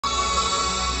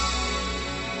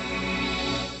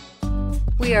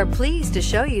We are pleased to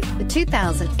show you the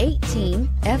 2018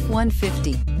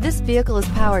 F-150. This vehicle is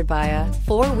powered by a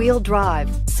four-wheel drive,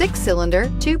 six-cylinder,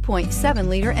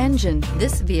 2.7-liter engine.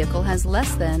 This vehicle has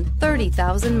less than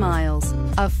 30,000 miles.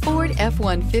 A Ford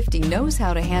F-150 knows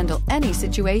how to handle any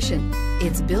situation.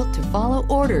 It's built to follow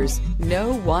orders,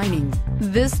 no whining.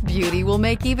 This beauty will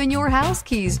make even your house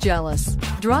keys jealous.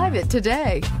 Drive it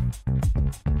today.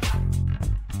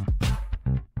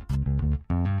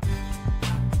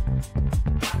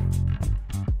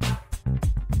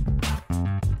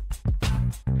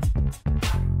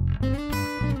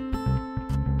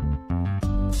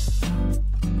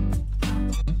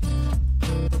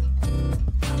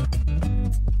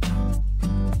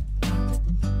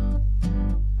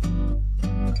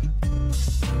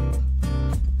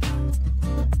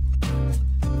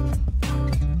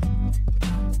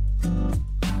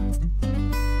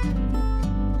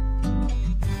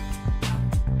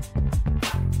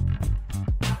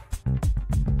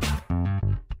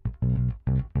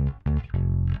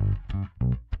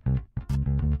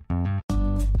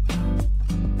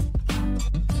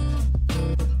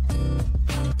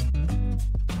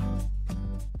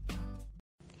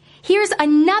 Here's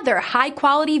another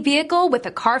high-quality vehicle with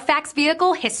a CARFAX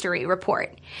Vehicle History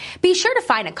Report. Be sure to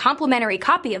find a complimentary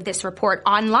copy of this report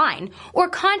online or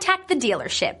contact the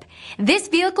dealership. This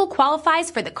vehicle qualifies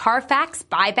for the CARFAX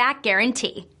Buyback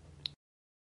Guarantee.